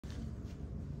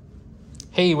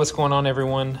Hey, what's going on,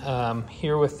 everyone?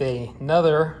 Here with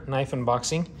another knife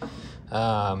unboxing.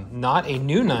 Not a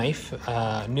new knife,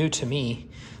 new to me,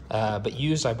 but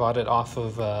used. I bought it off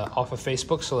of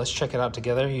Facebook, so let's check it out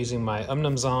together using my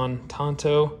M390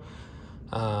 Tanto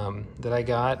that I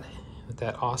got with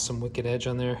that awesome wicked edge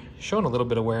on there. Showing a little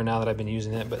bit of wear now that I've been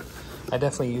using it, but I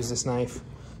definitely use this knife.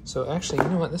 So actually, you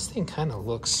know what? This thing kind of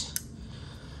looks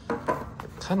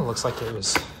like it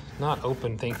was not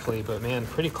open, thankfully, but man,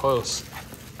 pretty close.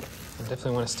 I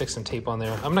definitely want to stick some tape on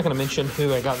there. I'm not going to mention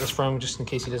who I got this from, just in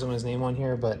case he doesn't want his name on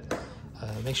here, but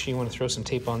make sure you want to throw some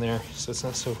tape on there so it's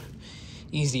not so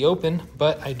easy to open,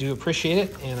 but I do appreciate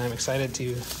it, and I'm excited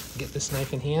to get this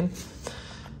knife in hand.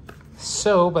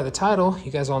 So, by the title, you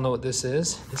guys all know what this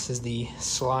is. This is the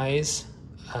SLYSZ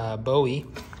Bowie.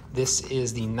 This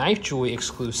is the Knifejoy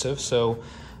exclusive, so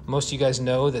most of you guys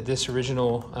know that this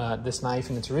knife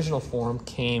in its original form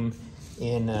came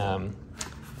in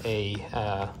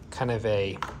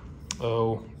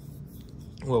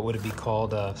what would it be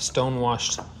called?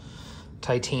 Stonewashed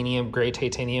titanium, gray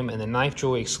titanium, and the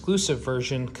Knifejoy exclusive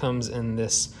version comes in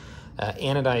this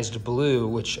anodized blue,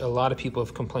 which a lot of people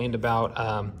have complained about.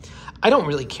 I don't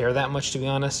really care that much, to be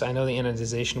honest. I know the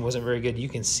anodization wasn't very good. You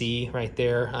can see right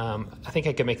there. I think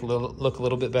I could make it look a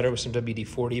little bit better with some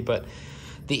WD-40, but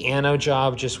the anode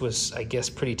job just was, I guess,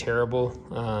 pretty terrible,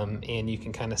 and you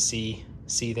can kind of see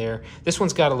there. This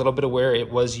one's got a little bit of wear. It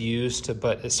was used,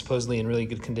 but it's supposedly in really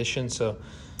good condition. So,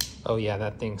 oh yeah,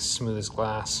 that thing's smooth as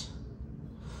glass.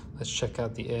 Let's check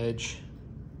out the edge.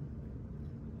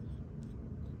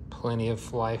 Plenty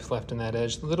of life left in that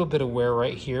edge. A little bit of wear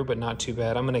right here, but not too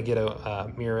bad. I'm gonna get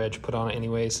a mirror edge put on it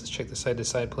anyways. Let's check the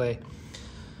side-to-side play.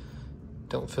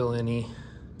 Don't feel any.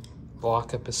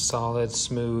 Lockup is solid,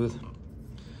 smooth.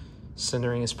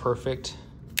 Centering is perfect.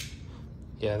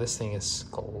 Yeah, this thing is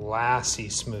glassy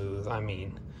smooth. I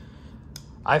mean,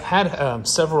 I've had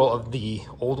several of the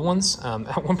old ones.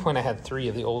 At one point I had 3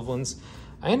 of the old ones.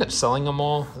 I ended up selling them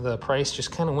all. The price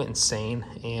just kind of went insane,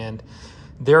 and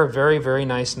they're a very, very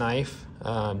nice knife.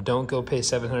 Don't go pay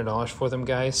 $700 for them,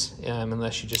 guys,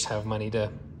 unless you just have money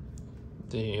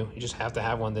you just have to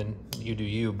have one, then you do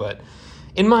you. But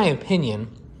in my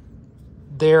opinion,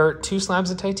 they're 2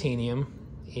 slabs of titanium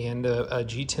and a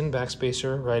G10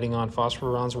 backspacer riding on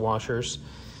phosphor bronze washers.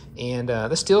 And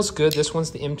the steel's good. This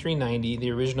one's the M390.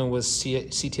 The original was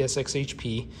CTSX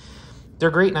HP. They're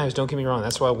great knives, don't get me wrong.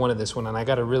 That's why I wanted this one, and I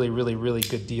got a really, really, really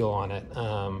good deal on it.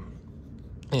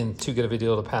 And too good of a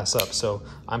deal to pass up, so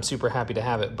I'm super happy to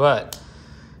have it. But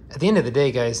at the end of the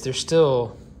day, guys, they're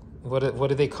still, what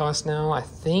do they cost now? I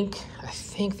think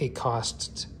they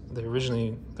cost,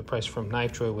 originally the price from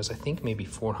Knifejoy was, I think, maybe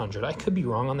 $400. I could be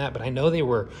wrong on that, but I know they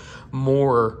were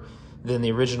more than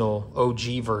the original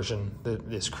OG version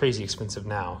that's crazy expensive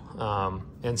now.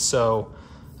 And so,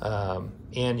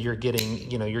 and you're getting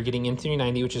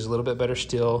M390, which is a little bit better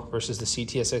steel versus the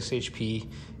CTSX HP.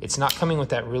 It's not coming with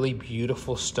that really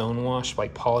beautiful stonewash,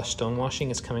 like polished stonewashing.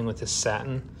 It's coming with this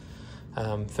satin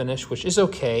finish, which is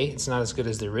okay. It's not as good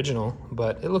as the original,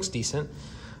 but it looks decent.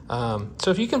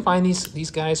 So if you can find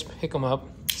these guys, pick them up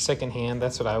secondhand.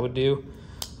 That's what I would do.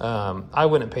 I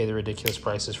wouldn't pay the ridiculous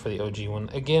prices for the OG one,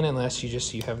 again, unless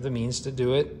you have the means to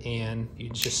do it, and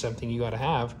it's just something you got to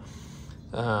have.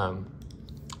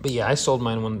 But yeah, I sold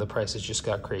mine when the prices just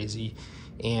got crazy,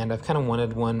 and I've kind of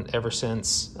wanted one ever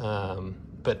since,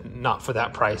 but not for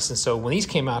that price. And so when these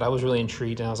came out, I was really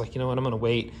intrigued, and I was like, you know what, I'm going to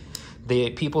wait.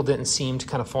 People didn't seem to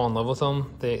kind of fall in love with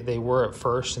them. They were at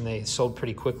first, and they sold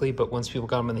pretty quickly, but once people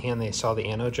got them in the hand, they saw the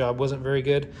anode job wasn't very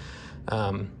good,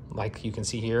 like you can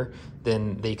see here.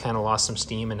 Then they kind of lost some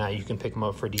steam, and now you can pick them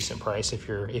up for a decent price if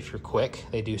you're quick.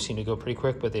 They do seem to go pretty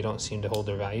quick, but they don't seem to hold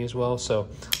their value as well. So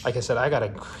like I said, I got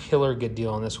a killer good deal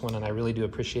on this one, and I really do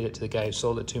appreciate it to the guy who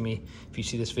sold it to me. If you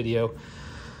see this video,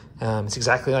 it's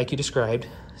exactly like you described,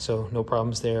 so no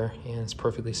problems there, and it's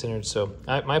perfectly centered. So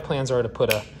my plans are to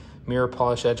put a mirror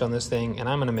polish edge on this thing, and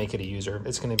I'm going to make it a user.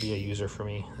 It's going to be a user for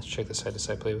me. Let's check the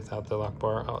side-to-side play without the lock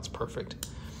bar. Oh, it's perfect.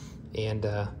 And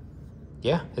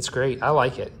yeah, it's great. I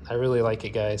like it. I really like it,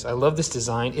 guys. I love this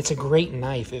design. It's a great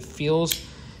knife. It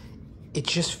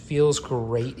just feels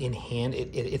great in hand.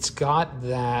 It's got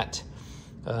that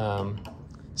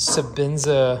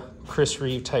Sebenza Chris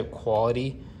Reeve type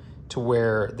quality, to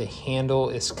where the handle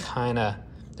is kind of,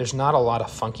 there's not a lot of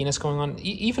funkiness going on,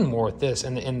 even more with this.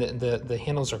 And the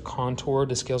handles are contoured,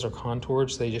 the scales are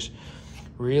contoured, so they just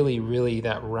really,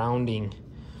 that rounding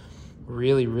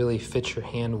really fits your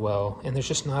hand well. And there's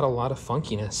just not a lot of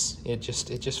funkiness. It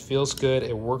just feels good.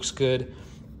 It works good.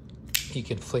 You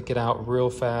can flick it out real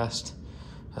fast.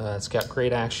 It's got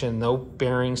great action, no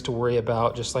bearings to worry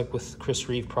about, just like with Chris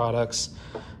Reeve products.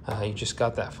 You just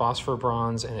got that phosphor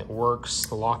bronze and it works.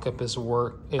 The lockup it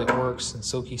works and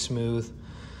silky smooth.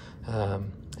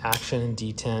 Action and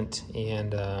detent,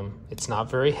 and it's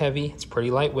not very heavy. It's pretty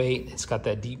lightweight. It's got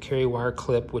that deep carry wire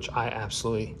clip, which I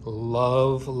absolutely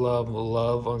love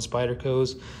on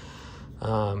Spydercos.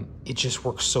 It just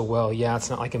works so well. Yeah, it's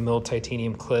not like a milled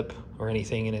titanium clip or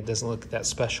anything, and it doesn't look that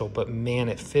special, but man,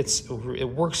 it fits. It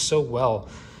works so well.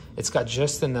 It's got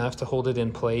just enough to hold it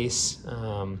in place,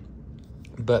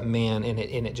 but man, and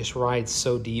it just rides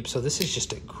so deep. So this is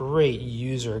just a great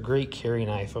user, a great carry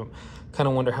knife. I kind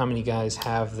of wonder how many guys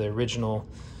have the original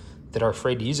that are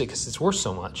afraid to use it because it's worth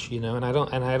so much, you know. And I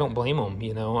don't blame them,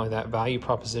 you know. That value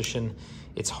proposition,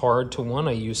 it's hard to want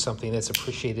to use something that's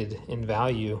appreciated in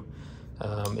value.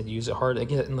 And use it hard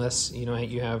again unless you know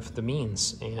you have the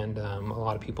means, and a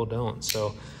lot of people don't.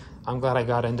 So I'm glad I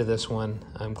got into this one.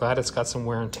 I'm glad it's got some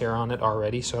wear and tear on it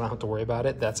already, so I don't have to worry about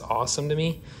it. That's awesome to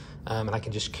me, and I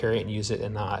can just carry it and use it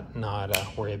and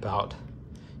not worry about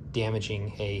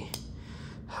damaging a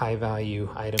high value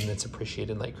item that's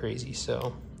appreciated like crazy.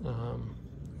 So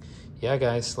yeah,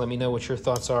 guys, let me know what your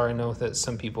thoughts are. I know that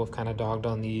some people have kind of dogged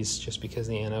on these just because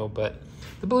of the anno, but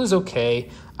the blue's okay.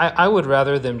 I would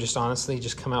rather them just honestly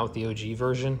just come out with the OG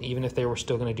version, even if they were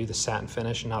still going to do the satin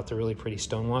finish and not the really pretty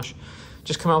stonewash.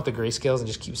 Just come out with the grayscales and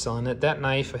just keep selling it. That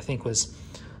knife, I think, was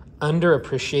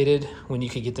underappreciated when you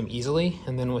could get them easily,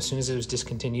 and then as soon as it was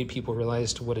discontinued, people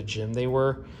realized what a gem they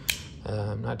were.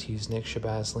 Not to use Nick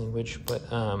Shabazz language, but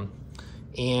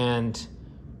and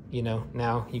you know,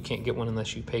 now you can't get one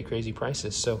unless you pay crazy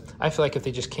prices. So I feel like if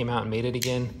they just came out and made it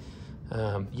again,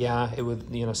 yeah, it would,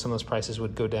 you know, some of those prices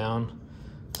would go down,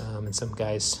 and some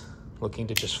guys looking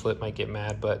to just flip might get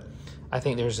mad, but I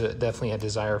think there's definitely a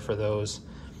desire for those,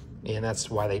 and that's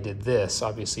why they did this,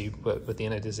 obviously, but with the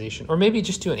anodization, or maybe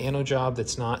just do an ano job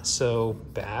that's not so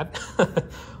bad.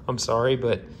 I'm sorry,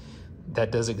 but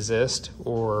that does exist,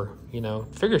 or, you know,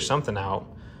 figure something out.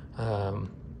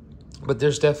 But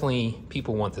there's definitely,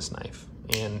 people want this knife,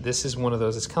 and this is one of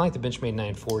those, it's kind of like the Benchmade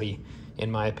 940, in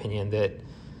my opinion, that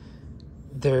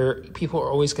people are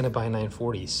always going to buy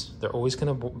 940s. They're always going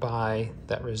to buy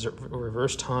that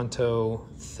reverse Tonto,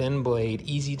 thin blade,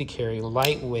 easy to carry,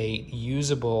 lightweight,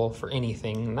 usable for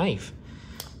anything knife.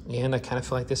 And I kind of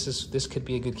feel like this could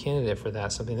be a good candidate for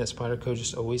that, something that Spyderco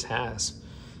just always has.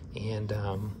 And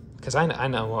because I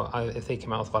know if they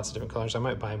came out with lots of different colors, I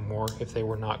might buy more if they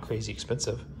were not crazy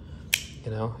expensive,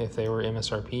 you know, if they were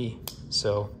MSRP.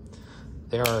 So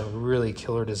they are a really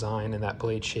killer design, and that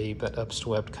blade shape, that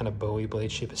upswept kind of Bowie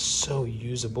blade shape, is so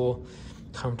usable,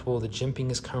 comfortable. The jimping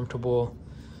is comfortable.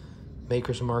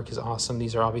 Maker's Mark is awesome.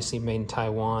 These are obviously made in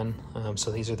Taiwan,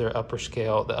 so these are their upper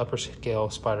scale. The upper scale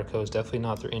Spyderco is definitely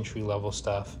not their entry level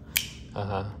stuff.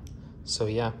 So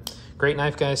yeah, great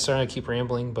knife, guys. Sorry I keep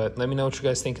rambling, but let me know what you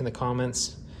guys think in the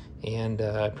comments, and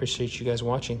I appreciate you guys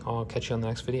watching. I'll catch you on the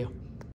next video.